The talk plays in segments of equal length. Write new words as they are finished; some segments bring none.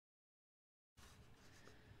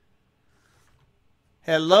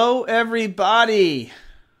Hello, everybody.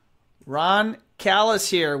 Ron Callis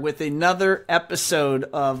here with another episode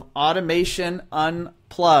of Automation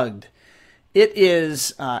Unplugged. It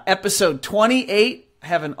is episode 28. I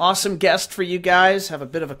have an awesome guest for you guys. Have a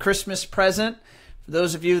bit of a Christmas present. For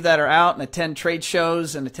those of you that are out and attend trade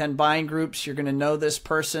shows and attend buying groups, you're going to know this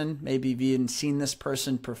person. Maybe you've even seen this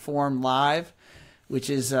person perform live, which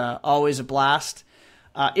is always a blast.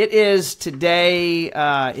 It is today.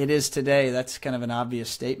 That's kind of an obvious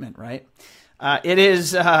statement, right? It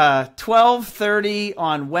is 12:30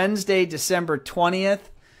 on Wednesday, December 20th.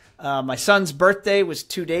 My son's birthday was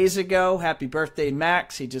 2 days ago. Happy birthday,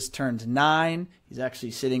 Max. He just turned 9. He's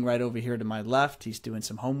actually sitting right over here to my left. He's doing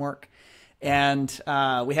some homework. And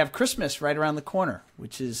we have Christmas right around the corner,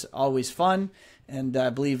 which is always fun. And I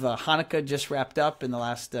believe Hanukkah just wrapped up in the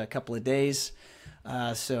last couple of days.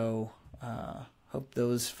 Hope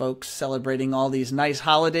those folks celebrating all these nice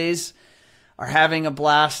holidays are having a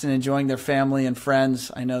blast and enjoying their family and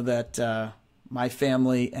friends. I know that my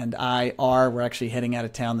family and we're actually heading out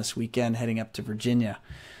of town this weekend, heading up to Virginia.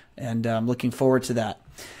 And I'm looking forward to that.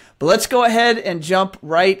 But let's go ahead and jump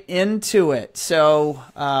right into it. So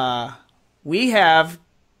we have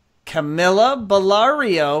Camila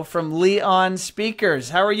Ballario from Leon Speakers.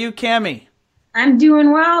 How are you, Cami? I'm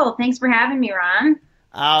doing well. Thanks for having me, Ron.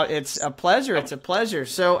 It's a pleasure. It's a pleasure.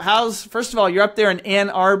 So first of all, you're up there in Ann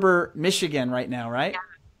Arbor, Michigan right now, right?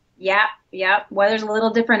 Yeah. Weather's a little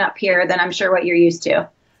different up here than I'm sure what you're used to.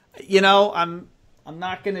 You know, I'm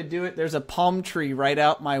not going to do it. There's a palm tree right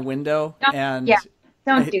out my window. Don't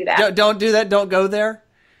do that. Don't do that. Don't go there.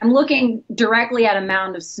 I'm looking directly at a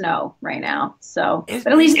mound of snow right now. But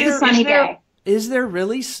at least it's a sunny day. Is there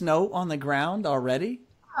really snow on the ground already?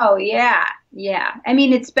 Oh, yeah. I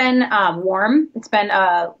mean, it's been warm. It's been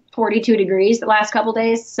 42 degrees the last couple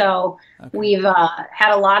days. So okay. We've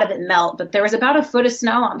had a lot of it melt, but there was about a foot of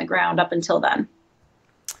snow on the ground up until then.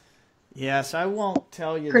 Yes, I won't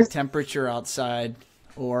tell you the temperature outside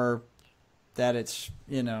or that it's,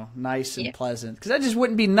 nice and pleasant, because that just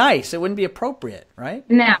wouldn't be nice. It wouldn't be appropriate, right?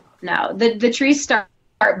 No. The trees start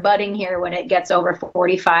budding here when it gets over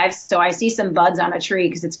 45. So I see some buds on a tree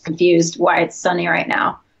because it's confused why it's sunny right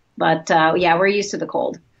now. But we're used to the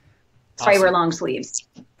cold. That's why we wear long sleeves.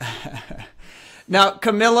 Now,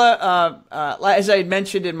 Camila, as I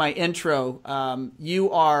mentioned in my intro,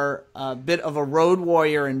 you are a bit of a road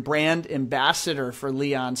warrior and brand ambassador for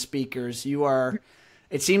Leon Speakers.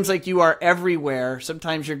 It seems like you are everywhere.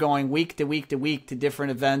 Sometimes you're going week to week to week to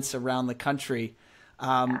different events around the country.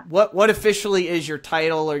 What officially is your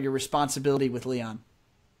title or your responsibility with Leon?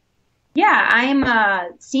 Yeah, I'm a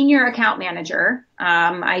senior account manager.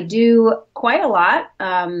 I do quite a lot.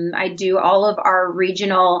 I do all of our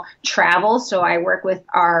regional travel. So I work with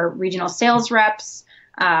our regional sales reps,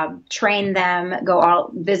 train them, go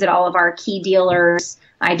out, visit all of our key dealers.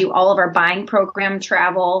 I do all of our buying program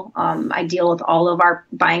travel. I deal with all of our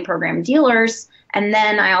buying program dealers. And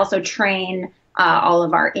then I also train all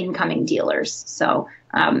of our incoming dealers. So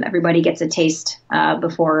everybody gets a taste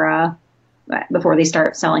before they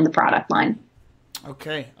start selling the product line.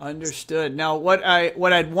 Okay, understood. Now, what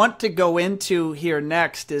I'd want to go into here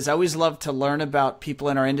next is I always love to learn about people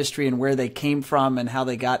in our industry and where they came from and how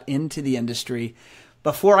they got into the industry.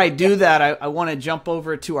 Before I do that, I want to jump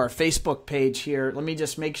over to our Facebook page here. Let me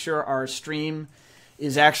just make sure our stream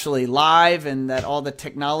is actually live and that all the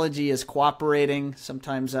technology is cooperating.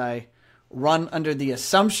 Sometimes I run under the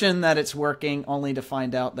assumption that it's working only to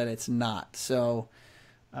find out that it's not. So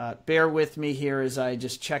bear with me here as I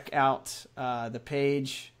just check out the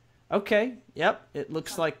page. Okay. Yep. It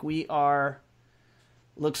looks like we are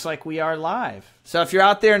live. So if you're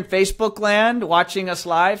out there in Facebook land watching us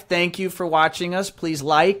live, thank you for watching us. Please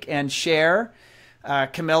like and share.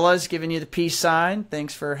 Camila's giving you the peace sign.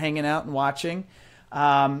 Thanks for hanging out and watching.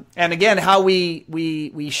 And again, how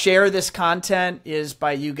we share this content is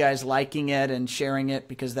by you guys liking it and sharing it,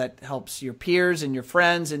 because that helps your peers and your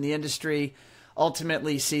friends in the industry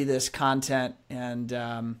ultimately see this content.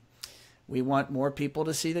 And we want more people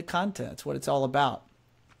to see the content. That's what it's all about.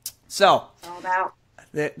 So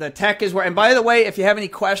the tech is where, and by the way, if you have any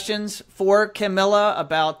questions for Camila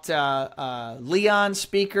about Leon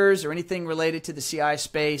Speakers or anything related to the CI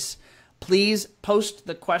space, please post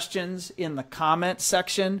the questions in the comment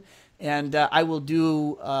section, and I will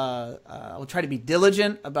I'll try to be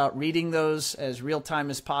diligent about reading those as real time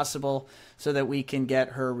as possible so that we can get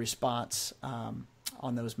her response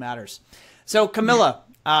on those matters. So Camila,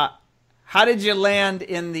 how did you land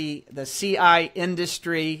in the CI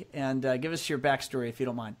industry? And give us your backstory if you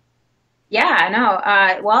don't mind. Yeah,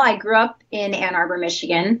 no. Well, I grew up in Ann Arbor,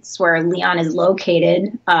 Michigan. It's where Leon is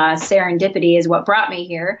located. Serendipity is what brought me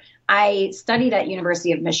here. I studied at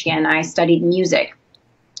University of Michigan. I studied music.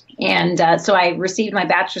 And so I received my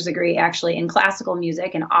bachelor's degree actually in classical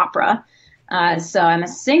music and opera. So I'm a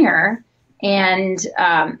singer. And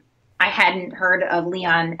I hadn't heard of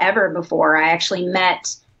Leon ever before. I actually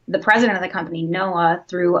met the president of the company, Noah,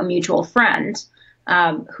 through a mutual friend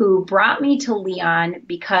who brought me to Leon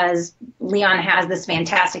because Leon has this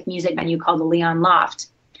fantastic music venue called the Leon Loft.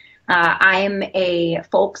 I'm a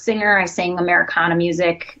folk singer. I sing Americana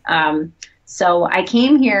music. So I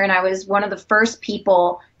came here and I was one of the first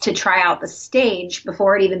people to try out the stage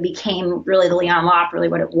before it even became really the Leon Loft, really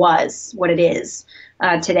what it is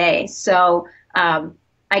today. So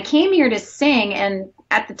I came here to sing, and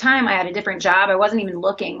at the time I had a different job. I wasn't even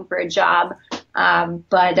looking for a job,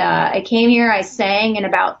 but I came here, I sang, and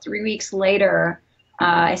about 3 weeks later,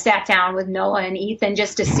 I sat down with Noah and Ethan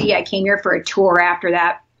just to see. I came here for a tour after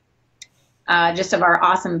that, just of our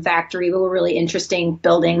awesome factory. We were really interesting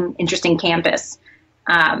building, interesting campus.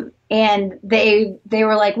 And they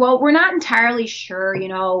were like, well, we're not entirely sure,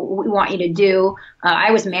 what we want you to do.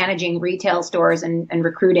 I was managing retail stores and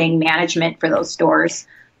recruiting management for those stores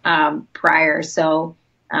prior. So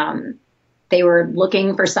they were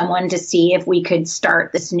looking for someone to see if we could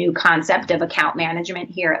start this new concept of account management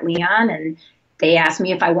here at Leon. And they asked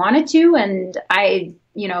me if I wanted to. And I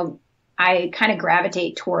kind of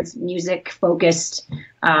gravitate towards music focused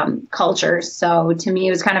cultures. So to me,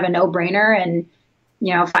 it was kind of a no brainer. And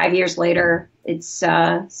 5 years later, it's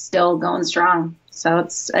still going strong. So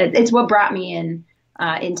it's what brought me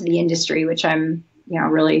into the industry, which I'm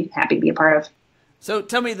really happy to be a part of. So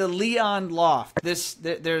tell me, the Leon Loft. There's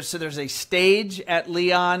a stage at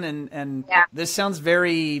Leon, and yeah. This sounds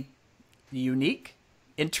very unique,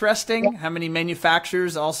 interesting. Yeah. How many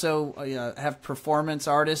manufacturers also have performance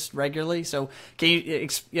artists regularly? So can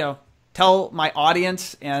you tell my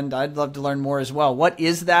audience, and I'd love to learn more as well. What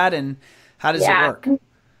is that, and how does it work?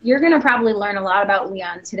 You're going to probably learn a lot about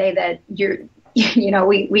Leon today. That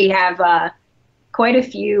we have quite a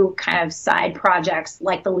few kind of side projects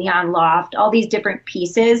like the Leon Loft, all these different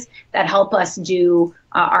pieces that help us do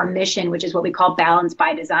our mission, which is what we call balance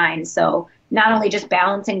by design. So not only just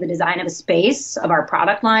balancing the design of a space of our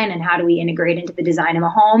product line and how do we integrate into the design of a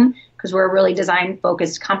home, because we're a really design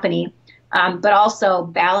focused company, but also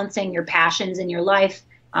balancing your passions in your life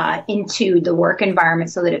into the work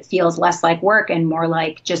environment so that it feels less like work and more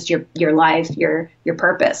like just your life, your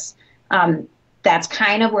purpose. That's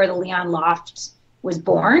kind of where the Leon Loft was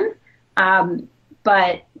born.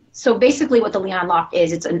 But so basically what the Leon Loft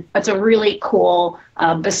is, it's a really cool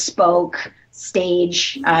bespoke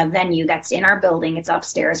stage venue that's in our building. It's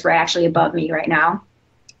upstairs, right actually above me right now.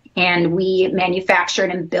 And we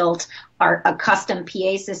manufactured and built a custom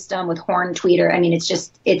PA system with horn tweeter. I mean,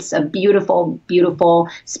 it's a beautiful, beautiful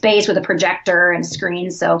space with a projector and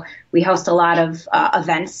screen. So we host a lot of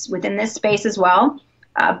events within this space as well.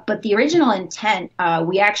 But the original intent,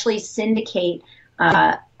 we actually syndicate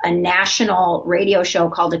a national radio show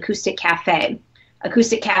called Acoustic Cafe.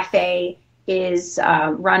 Acoustic Cafe is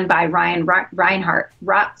run by Rob Reinhardt,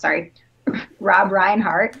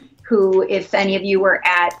 who, if any of you were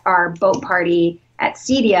at our boat party at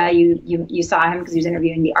Cedia, you saw him because he was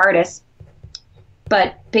interviewing the artist.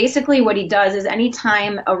 But basically what he does is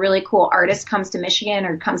anytime a really cool artist comes to Michigan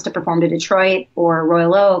or comes to perform to Detroit or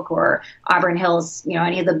Royal Oak or Auburn Hills,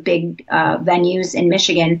 any of the big venues in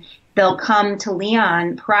Michigan, they'll come to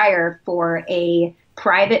Leon prior for a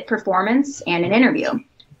private performance and an interview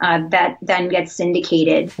that then gets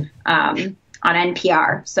syndicated on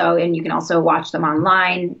NPR. So, and you can also watch them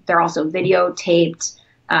online. They're also videotaped.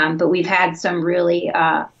 But we've had some really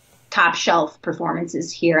top shelf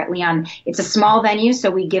performances here at Leon. It's a small venue, so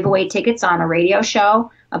we give away tickets on a radio show.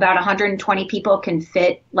 About 120 people can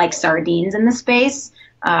fit like sardines in the space.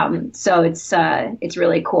 So it's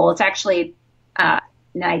really cool. It's actually, I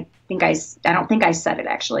don't think I said it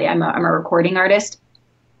actually. I'm a recording artist.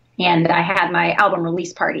 And I had my album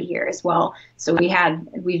release party here as well. So we've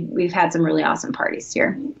had some really awesome parties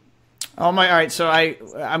here. Oh my! All right, so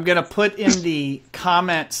I'm gonna put in the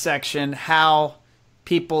comment section how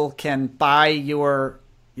people can buy your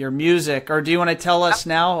music. Or do you want to tell us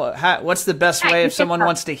now? What's the best way if someone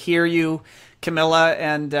wants to hear you, Camila,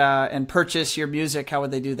 and purchase your music? How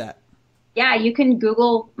would they do that? Yeah, you can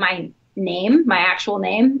Google my name, my actual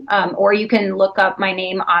name, or you can look up my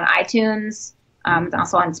name on iTunes. It's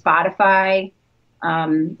also on Spotify.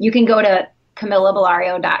 You can go to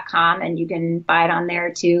CamilaBallario.com and you can buy it on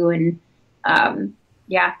there too. And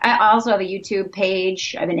Yeah. I also have a YouTube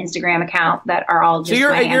page. I have an Instagram account that are all just so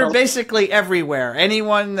my you're handles. basically everywhere.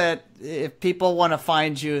 Anyone that, if people want to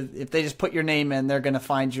find you, if they just put your name in, they're going to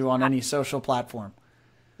find you on any social platform.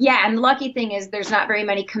 Yeah, and the lucky thing is there's not very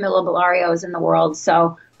many Camila Ballarios in the world,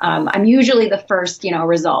 so I'm usually the first,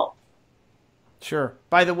 result. Sure.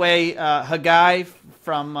 By the way, Hagai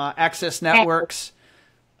from Access Networks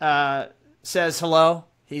says hello.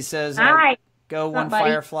 He says, Hi. go What's up, One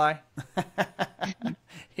buddy? Firefly.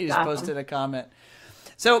 He just Awesome. posted a comment.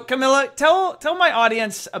 So, Camila, tell my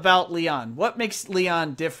audience about Leon. What makes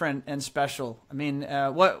Leon different and special? I mean,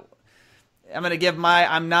 what I'm going to give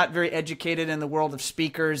I'm not very educated in the world of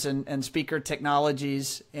speakers and speaker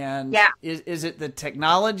technologies. And Yeah. Is it the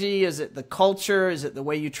technology? Is it the culture? Is it the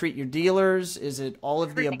way you treat your dealers? Is it all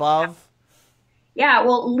of the above? Yeah,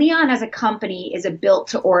 well, Leon as a company is a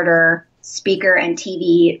built-to-order speaker and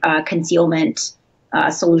TV concealment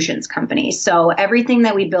solutions company. So everything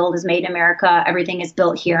that we build is made in America. Everything is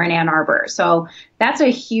built here in Ann Arbor. So that's a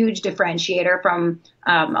huge differentiator from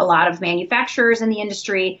a lot of manufacturers in the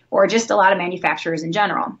industry, or just a lot of manufacturers in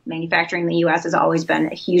general. Manufacturing in the U.S. has always been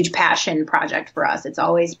a huge passion project for us. It's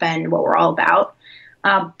always been what we're all about.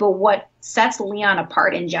 But what sets Leon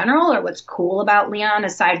apart in general, or what's cool about Leon,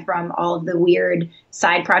 aside from all of the weird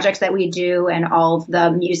side projects that we do and all of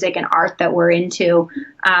the music and art that we're into,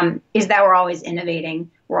 is that we're always innovating.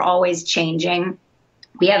 We're always changing.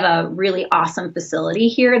 We have a really awesome facility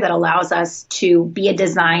here that allows us to be a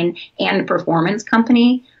design and performance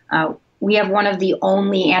company. We have one of the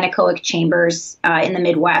only anechoic chambers in the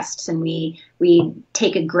Midwest, and we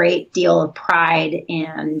take a great deal of pride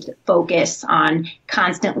and focus on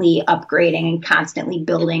constantly upgrading and constantly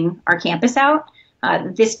building our campus out.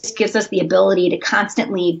 This gives us the ability to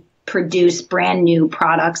constantly produce brand new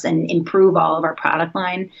products and improve all of our product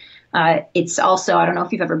line. It's also, I don't know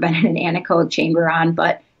if you've ever been in an anechoic chamber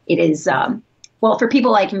but it is, well, for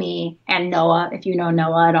people like me and Noah, if you know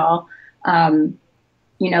Noah at all,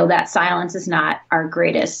 that silence is not our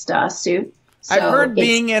greatest suit. So I've heard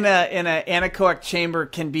being in a anechoic chamber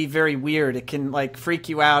can be very weird. It can freak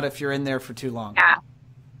you out if you're in there for too long. Yeah,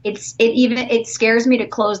 it scares me to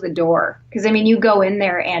close the door, because you go in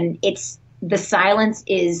there and the silence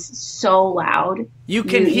is so loud. You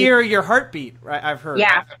can hear your heartbeat, right? I've heard.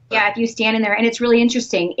 Yeah. If you stand in there, and it's really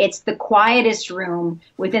interesting. It's the quietest room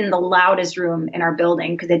within the loudest room in our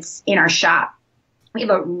building, because it's in our shop. We have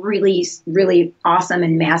a really, really awesome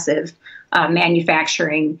and massive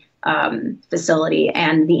manufacturing facility,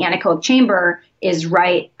 and the anechoic chamber is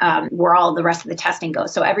right where all the rest of the testing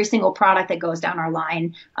goes. So every single product that goes down our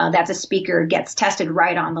line, that's a speaker, gets tested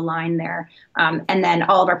right on the line there. And then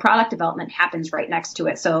all of our product development happens right next to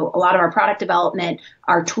it. So a lot of our product development,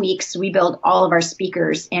 our tweaks, we build all of our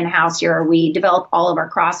speakers in-house here. We develop all of our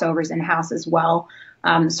crossovers in-house as well.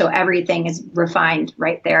 So everything is refined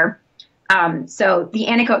right there. So the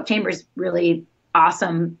anechoic chamber is really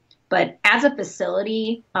awesome. But as a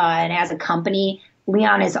facility and as a company,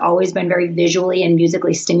 Leon has always been very visually and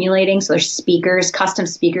musically stimulating. So there's speakers,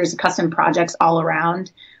 custom projects all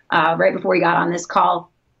around. Right before we got on this call,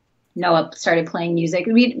 Noah started playing music.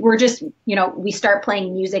 We're just, we start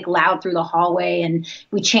playing music loud through the hallway, and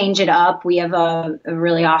we change it up. We have a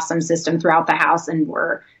really awesome system throughout the house, and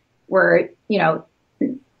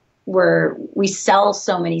we sell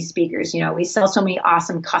so many speakers, we sell so many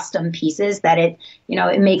awesome custom pieces that it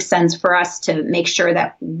makes sense for us to make sure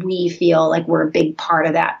that we feel like we're a big part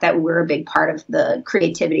of that we're a big part of the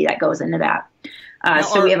creativity that goes into that.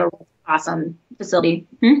 So we have a awesome facility.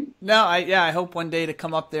 No, I hope one day to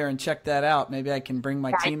come up there and check that out. Maybe I can bring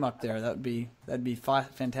my team up there. That'd be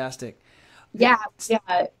fantastic. Yeah.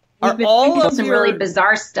 Are all of some your really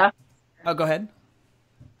bizarre stuff? Oh, go ahead.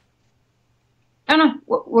 I don't know.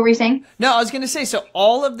 What were you saying? No, I was going to say, so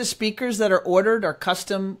all of the speakers that are ordered are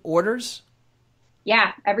custom orders?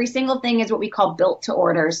 Yeah, every single thing is what we call built to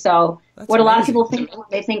order. So That's what a lot of amazing. people think when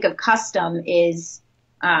they think of custom is,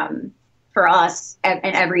 for us, an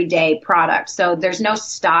everyday product. So there's no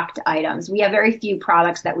stocked items. We have very few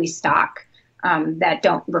products that we stock that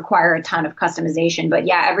don't require a ton of customization. But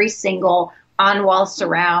yeah, every single on-wall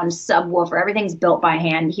surround, subwoofer, everything's built by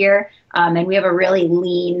hand here. And we have a really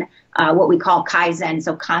lean, what we call Kaizen,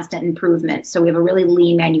 so constant improvement. So we have a really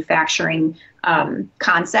lean manufacturing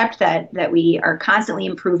concept that we are constantly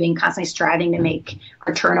improving, constantly striving to make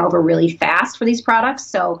our turnover really fast for these products.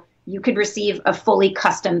 So you could receive a fully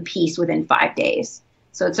custom piece within 5 days.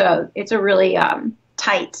 So it's a really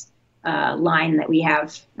tight line that we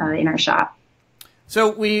have in our shop.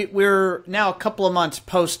 So we're now a couple of months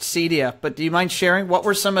post CEDIA, but do you mind sharing what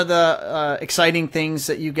were some of the exciting things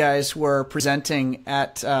that you guys were presenting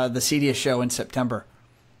at the CEDIA show in September?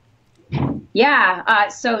 Yeah,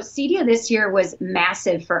 so CEDIA this year was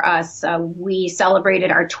massive for us. We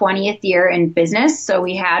celebrated our 20th year in business, so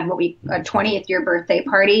we had a 20th year birthday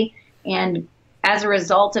party, and as a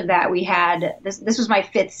result of that, we had this. This was my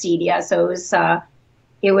fifth CEDIA, so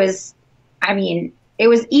it was, I mean, it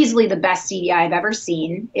was easily the best CEDIA I've ever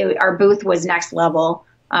seen. Our booth was next level,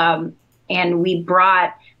 and we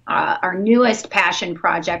brought our newest passion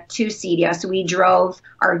project to CEDIA. So we drove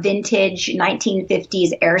our vintage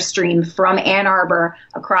 1950s Airstream from Ann Arbor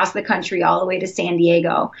across the country all the way to San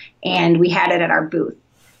Diego, and we had it at our booth.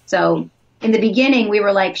 So in the beginning, we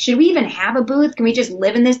were like, should we even have a booth? Can we just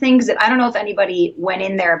live in this thing? Because I don't know if anybody went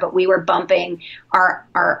in there, but we were bumping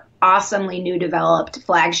our awesomely new developed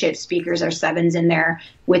flagship speakers, our sevens in there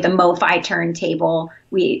with a MoFi turntable.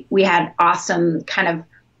 We had awesome kind of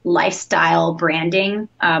lifestyle branding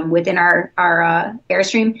within our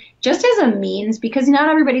Airstream, just as a means, because not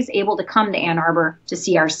everybody's able to come to Ann Arbor to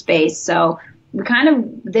see our space. So we kind of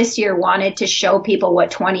this year wanted to show people what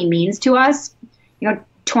 20 means to us.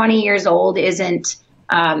 20 years old isn't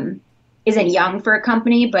young for a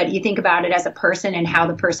company, but you think about it as a person and how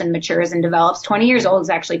the person matures and develops. 20 years old is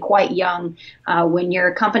actually quite young when you're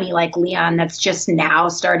a company like Leon that's just now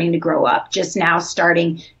starting to grow up, just now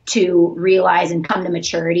starting to realize and come to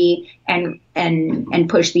maturity and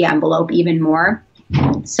push the envelope even more.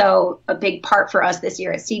 So a big part for us this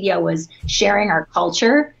year at CEDIA was sharing our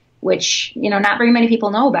culture, which, not very many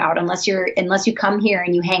people know about unless you come here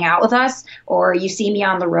and you hang out with us or you see me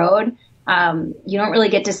on the road. You don't really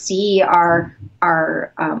get to see our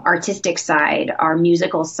artistic side, our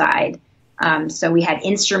musical side. So we had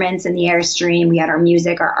instruments in the Airstream. We had our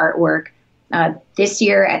music, our artwork. This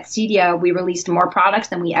year at CEDIA, we released more products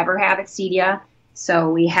than we ever have at CEDIA.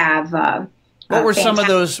 So we have What were some of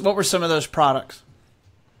those products?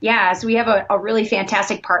 Yeah, so we have a really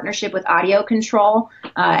fantastic partnership with Audio Control,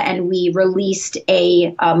 and we released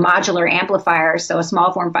a modular amplifier, so a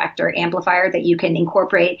small form factor amplifier that you can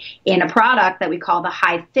incorporate in a product that we call the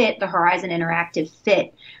High Fit, the Horizon Interactive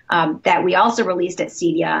Fit, that we also released at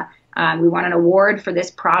CEDIA. We won an award for this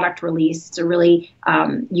product release. It's a really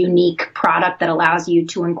unique product that allows you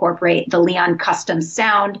to incorporate the Leon custom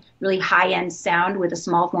sound, really high-end sound with a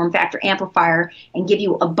small form factor amplifier, and give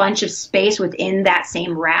you a bunch of space within that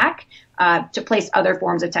same rack to place other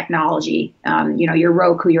forms of technology. Your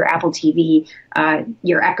Roku, your Apple TV,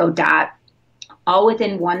 your Echo Dot, all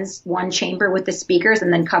within one chamber with the speakers,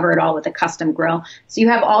 and then cover it all with a custom grill. So you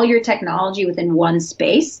have all your technology within one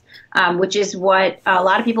space, which is what a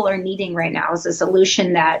lot of people are needing right now, is a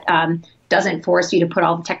solution that doesn't force you to put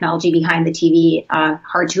all the technology behind the TV,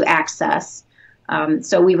 hard to access.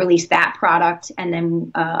 So we released that product. And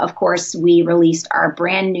then, of course, we released our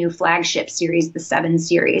brand new flagship series, the 7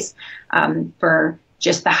 series, for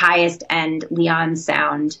just the highest end Leon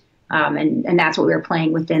sound. And that's what we were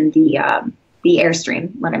playing within the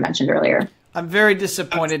Airstream, what I mentioned earlier. I'm very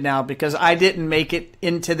disappointed now because I didn't make it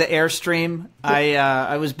into the Airstream.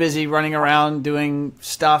 I was busy running around doing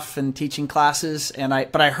stuff and teaching classes,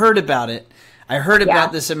 but I heard about it. I heard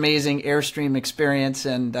about this amazing Airstream experience,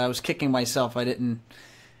 and I was kicking myself I didn't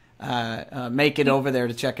make it over there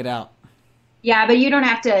to check it out. Yeah, but you don't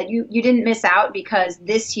have to. You didn't miss out, because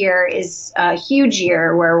this year is a huge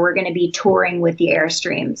year where we're going to be touring with the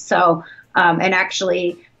Airstream. So, and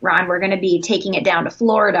actually, Ron, we're going to be taking it down to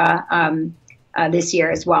Florida this year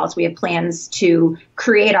as well. So we have plans to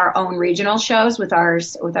create our own regional shows with our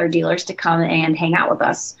dealers to come and hang out with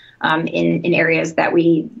us in areas that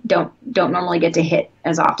we don't normally get to hit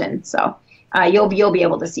as often. So you'll be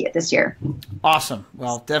able to see it this year. Awesome.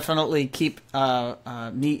 Well, definitely keep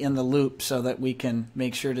me in the loop so that we can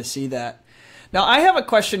make sure to see that. Now, I have a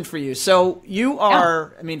question for you. So you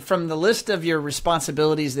are, from the list of your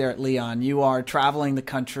responsibilities there at Leon, you are traveling the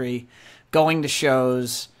country, going to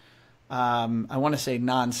shows, I want to say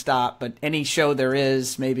nonstop, but any show there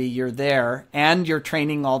is, maybe you're there, and you're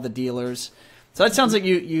training all the dealers. So that sounds like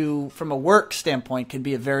you from a work standpoint, could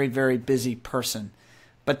be a very, very busy person.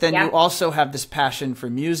 But then you also have this passion for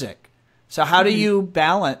music. So how do you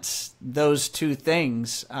balance those two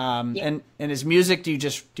things? And is music, do you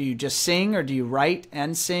just sing, or do you write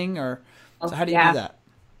and sing, or so how do you do that?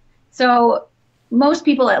 So most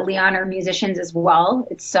people at Leon are musicians as well.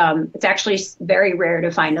 It's actually very rare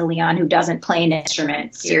to find a Leon who doesn't play an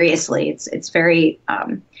instrument. Seriously, it's very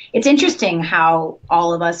it's interesting how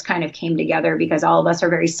all of us kind of came together, because all of us are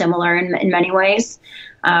very similar in many ways.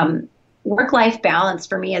 Work-life balance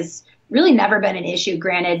for me has really never been an issue.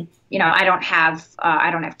 Granted, I don't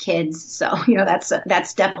have kids, so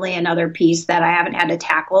that's definitely another piece that I haven't had to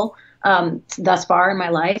tackle thus far in my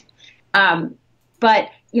life. But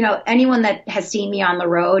anyone that has seen me on the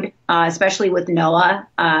road, especially with Noah,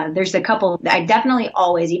 there's a couple, I definitely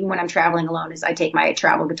always, even when I'm traveling alone, is I take my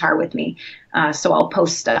travel guitar with me. So I'll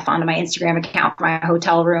post stuff onto my Instagram account for my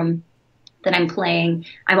hotel room that I'm playing.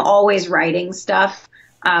 I'm always writing stuff.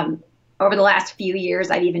 Over the last few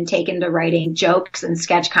years, I've even taken to writing jokes and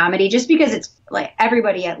sketch comedy, just because it's like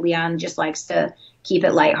everybody at Leon just likes to keep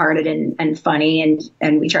it lighthearted and funny.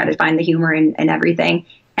 And we try to find the humor in everything.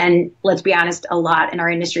 And let's be honest, a lot in our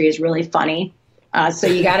industry is really funny. So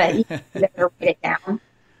you gotta write it down.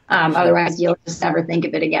 Otherwise you'll just never think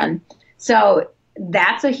of it again. So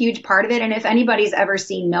that's a huge part of it. And if anybody's ever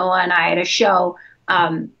seen Noah and I at a show,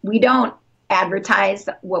 we don't advertise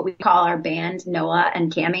what we call our band, Noah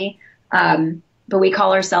and Cammy. But we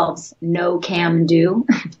call ourselves No Cam Do.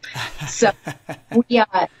 So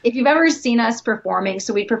if you've ever seen us performing,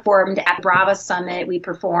 so we performed at Brava Summit, we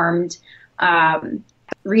performed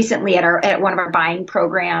recently at one of our buying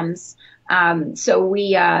programs. So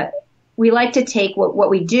we like to take what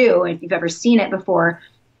we do. If you've ever seen it before,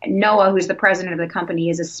 Noah, who's the president of the company,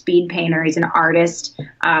 is a speed painter. He's an artist.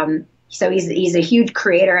 So he's a huge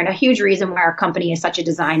creator and a huge reason why our company is such a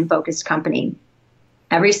design focused company.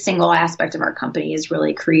 Every single aspect of our company is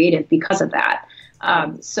really creative because of that.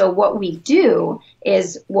 So what we do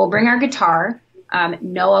is we'll bring our guitar.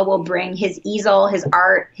 Noah will bring his easel, his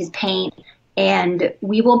art, his paint, and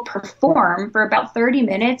we will perform for about 30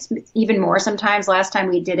 minutes, even more sometimes. Last time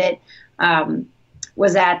we did it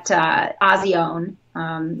was at Ozione,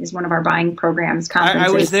 is one of our buying programs conferences.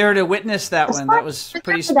 I was there to witness that one. That was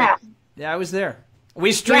pretty special. Yeah, I was there.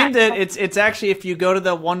 We streamed it. It's actually, if you go to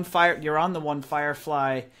the you're on the One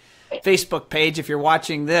Firefly Facebook page if you're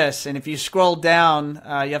watching this, and if you scroll down,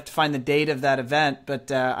 you have to find the date of that event. But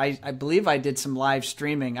I believe I did some live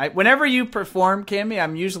streaming. Whenever you perform, Cammy,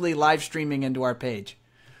 I'm usually live streaming into our page.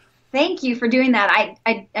 Thank you for doing that.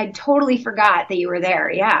 I totally forgot that you were there.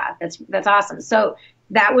 Yeah, that's awesome. So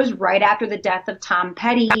that was right after the death of Tom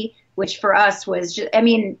Petty, which for us was just,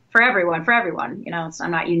 for everyone,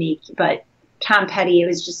 I'm not unique, but Tom Petty, it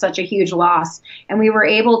was just such a huge loss. And we were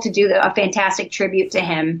able to do a fantastic tribute to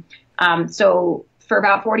him. So for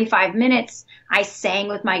about 45 minutes, I sang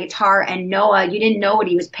with my guitar, and Noah, you didn't know what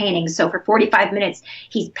he was painting. So for 45 minutes,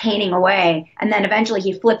 he's painting away. And then eventually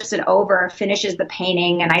he flips it over, finishes the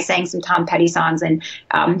painting, and I sang some Tom Petty songs, and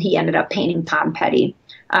he ended up painting Tom Petty.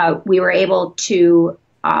 We were able to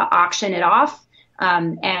auction it off.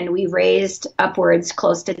 And we raised upwards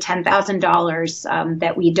close to $10,000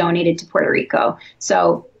 that we donated to Puerto Rico.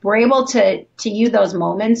 So we're able to use those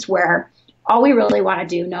moments where all we really want to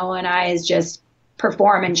do, Noah and I, is just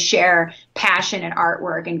perform and share passion and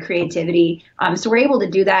artwork and creativity. So we're able to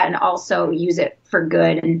do that and also use it for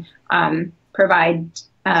good and provide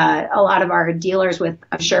a lot of our dealers with,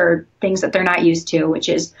 I'm sure, things that they're not used to, which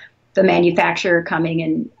is the manufacturer coming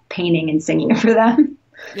and painting and singing for them.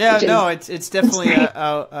 Yeah, no, it's definitely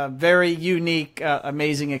a very unique,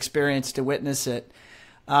 amazing experience to witness it.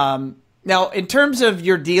 Now, in terms of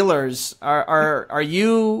your dealers, are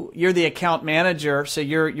you're the account manager, so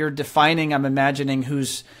you're defining, I'm imagining,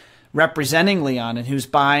 who's representing Leon and who's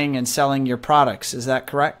buying and selling your products. Is that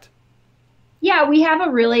correct? Yeah, we have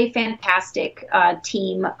a really fantastic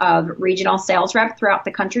team of regional sales reps throughout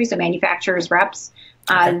the country, so manufacturers reps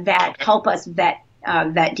that help us vet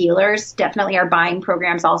dealers. Definitely our buying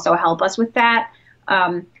programs also help us with that.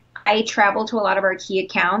 I travel to a lot of our key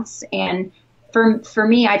accounts, and for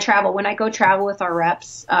me, when I go travel with our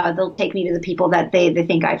reps, they'll take me to the people that they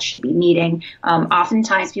think I should be meeting.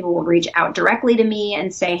 Oftentimes people will reach out directly to me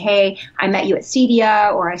and say, hey, I met you at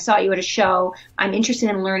CEDIA, or I saw you at a show. I'm interested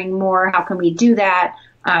in learning more. How can we do that?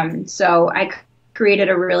 So I created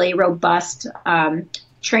a really robust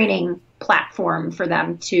training platform for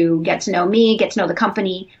them to get to know me, get to know the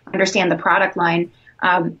company, understand the product line.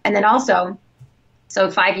 And then also, so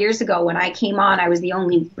 5 years ago when I came on, I was the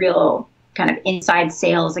only real kind of inside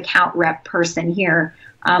sales account rep person here.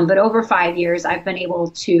 But over 5 years, I've been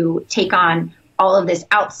able to take on all of this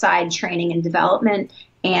outside training and development.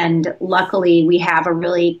 And luckily, we have a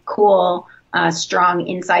really cool, strong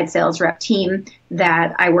inside sales rep team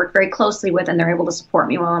that I work very closely with, and they're able to support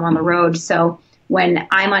me while I'm on the road. So when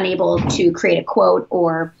I'm unable to create a quote,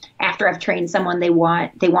 or after I've trained someone, they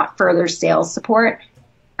want further sales support,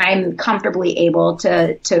 I'm comfortably able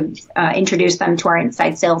to introduce them to our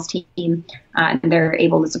inside sales team, and they're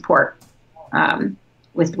able to support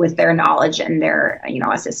with their knowledge and their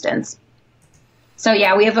assistance. So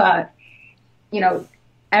yeah, we have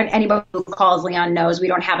anybody who calls Leon knows we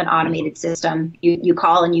don't have an automated system. You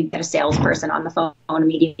call and you get a salesperson on the phone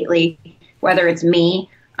immediately, whether it's me,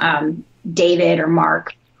 David, or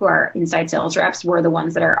Mark, who are inside sales reps, we're the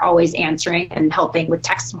ones that are always answering and helping with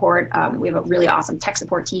tech support. We have a really awesome tech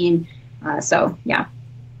support team. So yeah.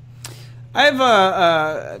 I have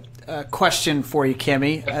a question for you,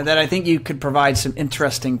 Cammy, that I think you could provide some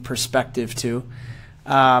interesting perspective to.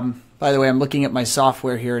 By the way, I'm looking at my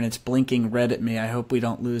software here, and it's blinking red at me. I hope we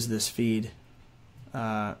don't lose this feed.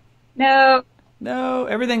 No,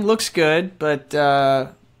 everything looks good, but I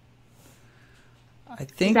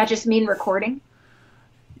think... Does that just mean recording?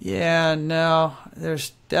 Yeah, no,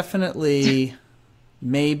 there's definitely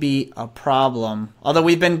maybe a problem. Although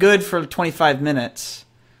we've been good for 25 minutes.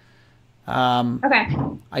 Okay.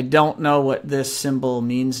 I don't know what this symbol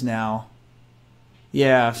means now.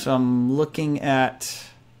 Yeah, so I'm looking at...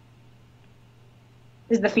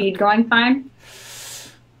 Is the feed going fine?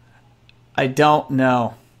 I don't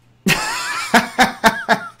know.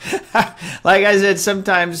 Like I said,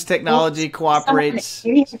 sometimes technology cooperates.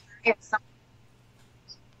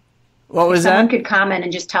 What was that? Someone could comment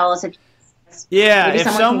and just tell us if... Yeah, if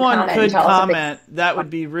someone could comment, that would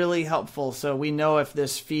be really helpful so we know if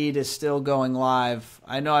this feed is still going live.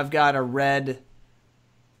 I know I've got a red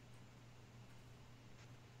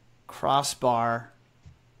crossbar.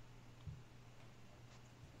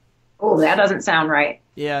 Oh, that doesn't sound right.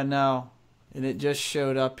 Yeah, no. And it just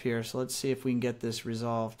showed up here, so let's see if we can get this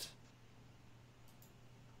resolved.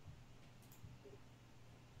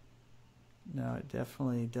 No, it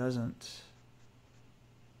definitely doesn't.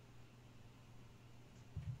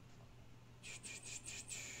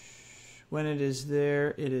 When it is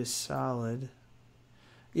there, it is solid.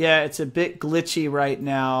 Yeah, it's a bit glitchy right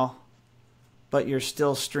now, but you're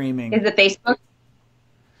still streaming. Is it Facebook?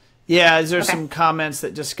 Yeah, there's some comments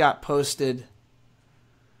that just got posted.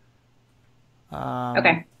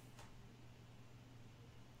 Okay.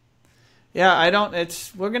 Yeah,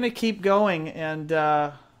 we're going to keep going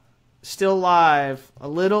and still live. A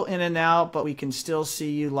little in and out, but we can still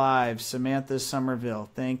see you live. Samantha Somerville,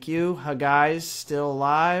 thank you. Guys, still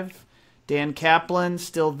live. Dan Kaplan,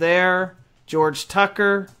 still there. George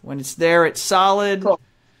Tucker, when it's there, it's solid. Cool.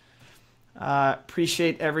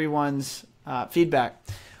 Appreciate everyone's feedback.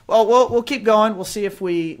 Well, we'll keep going. We'll see if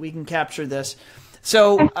we can capture this.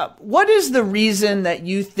 So what is the reason that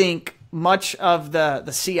you think much of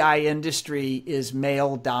the CI industry is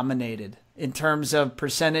male-dominated in terms of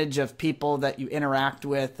percentage of people that you interact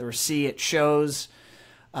with or see at shows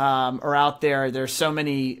or out there? There's so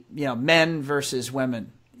many, men versus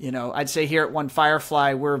women. I'd say here at One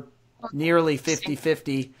Firefly, we're nearly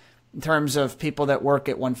 50-50 in terms of people that work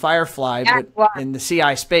at One Firefly. But in the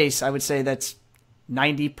CI space, I would say that's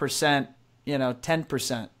 90%,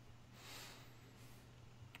 10%.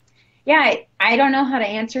 Yeah, I don't know how to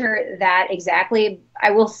answer that exactly. I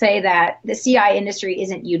will say that the CI industry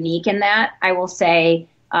isn't unique in that. I will say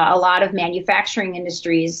a lot of manufacturing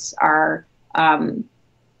industries are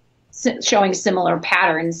showing similar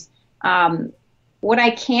patterns. What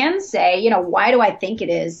I can say, why do I think it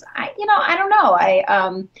is? I don't know.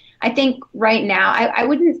 I think right now I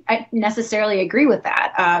wouldn't necessarily agree with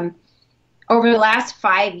that. Over the last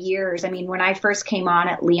 5 years, when I first came on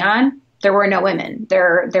at Leon, there were no women.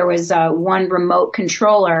 There was one remote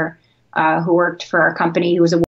controller who worked for our company who was a